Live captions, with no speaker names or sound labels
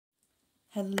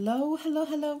Hello, hello,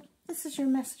 hello. This is your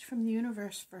message from the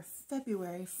universe for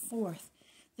February 4th.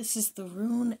 This is the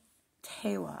rune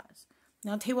Tewaz.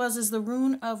 Now, Tewaz is the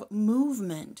rune of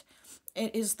movement.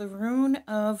 It is the rune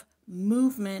of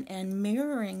movement, and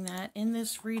mirroring that in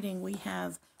this reading, we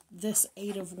have this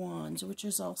Eight of Wands, which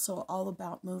is also all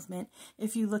about movement.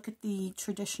 If you look at the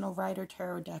traditional Rider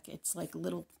Tarot deck, it's like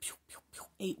little pew, pew, pew,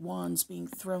 8 wands being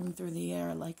thrown through the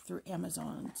air, like through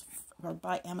Amazons, or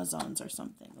by Amazons or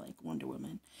something, like Wonder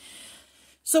Woman.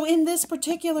 So in this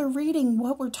particular reading,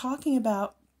 what we're talking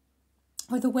about,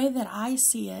 or the way that I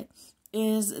see it,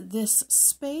 is this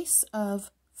space of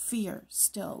fear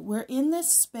still. We're in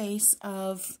this space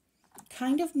of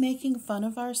kind of making fun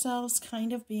of ourselves,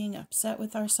 kind of being upset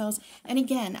with ourselves. And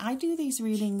again, I do these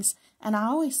readings, and I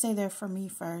always say they're for me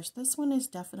first. This one is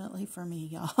definitely for me,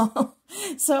 y'all.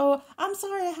 So I'm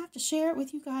sorry I have to share it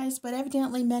with you guys, but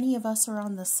evidently many of us are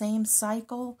on the same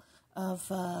cycle of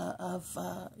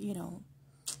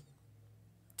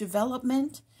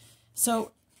development.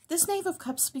 So this Knave of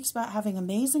Cups speaks about having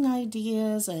amazing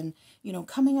ideas and,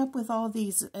 coming up with all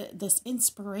these, this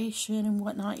inspiration and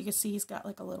whatnot. You can see he's got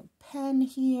like a little pen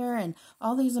here and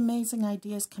all these amazing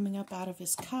ideas coming up out of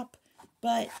his cup.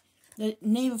 But the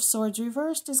Knave of Swords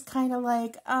reversed is kind of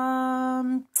like,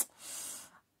 why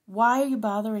are you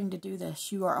bothering to do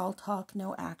this? You are all talk,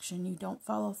 no action. You don't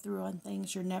follow through on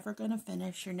things. You're never going to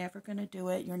finish. You're never going to do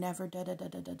it. You're never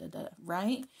da-da-da-da-da-da-da,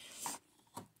 right?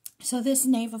 So this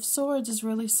Knave of Swords is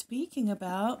really speaking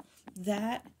about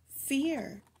that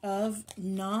fear of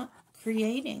not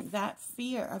creating, that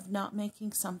fear of not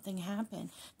making something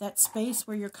happen, that space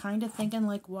where you're kind of thinking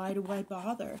like, why do I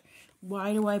bother?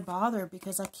 Why do I bother?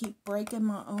 Because I keep breaking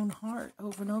my own heart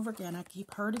over and over again. I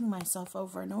keep hurting myself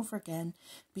over and over again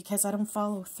because I don't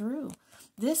follow through.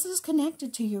 This is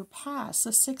connected to your past.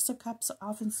 The Six of Cups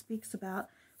often speaks about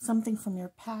something from your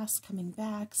past coming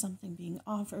back, something being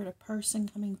offered, a person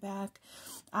coming back.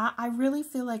 I really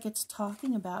feel like it's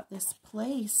talking about this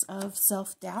place of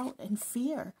self-doubt and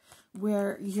fear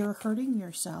where you're hurting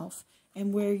yourself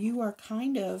and where you are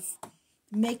kind of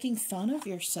making fun of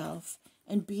yourself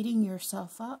and beating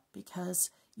yourself up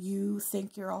because you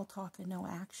think you're all talk and no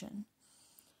action.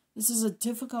 This is a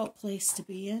difficult place to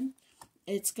be in.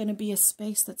 It's going to be a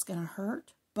space that's going to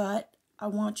hurt, but I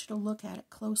want you to look at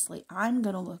it closely. I'm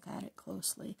going to look at it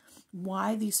closely.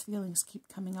 Why these feelings keep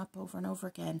coming up over and over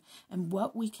again and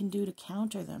what we can do to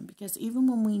counter them. Because even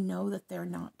when we know that they're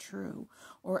not true,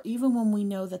 or even when we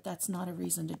know that that's not a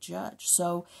reason to judge.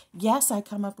 So yes, I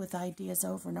come up with ideas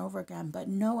over and over again, but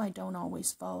no, I don't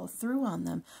always follow through on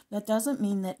them. That doesn't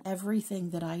mean that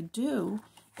everything that I do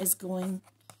is going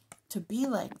to be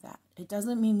like that. It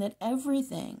doesn't mean that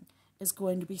everything is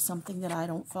going to be something that I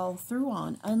don't follow through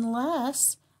on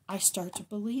unless I start to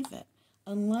believe it,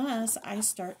 unless I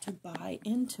start to buy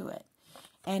into it.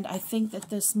 And I think that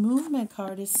this movement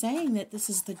card is saying that this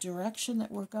is the direction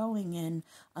that we're going in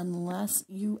unless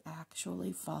you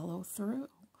actually follow through,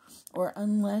 or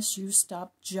unless you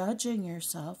stop judging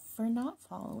yourself for not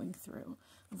following through.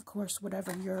 Of course,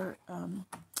 whatever your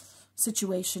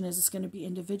situation is going to be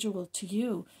individual to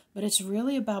you, but it's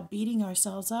really about beating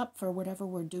ourselves up for whatever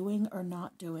we're doing or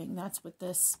not doing. That's what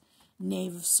this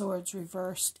Knave of Swords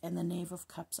reversed and the Knave of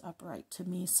Cups upright to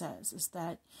me says, is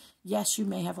that yes, you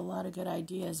may have a lot of good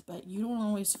ideas, but you don't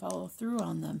always follow through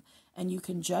on them, and you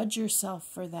can judge yourself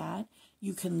for that.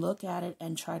 You can look at it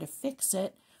and try to fix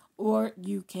it, or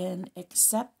you can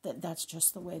accept that that's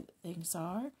just the way that things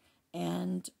are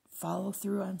and follow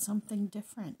through on something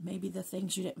different. Maybe the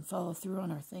things you didn't follow through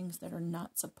on are things that are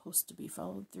not supposed to be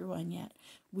followed through on yet.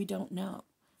 We don't know.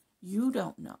 You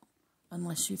don't know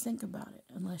unless you think about it,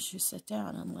 unless you sit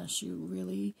down, unless you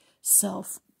really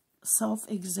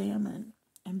self-examine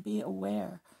and be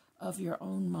aware of your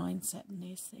own mindset in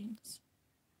these things.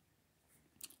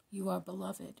 You are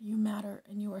beloved, you matter,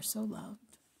 and you are so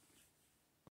loved.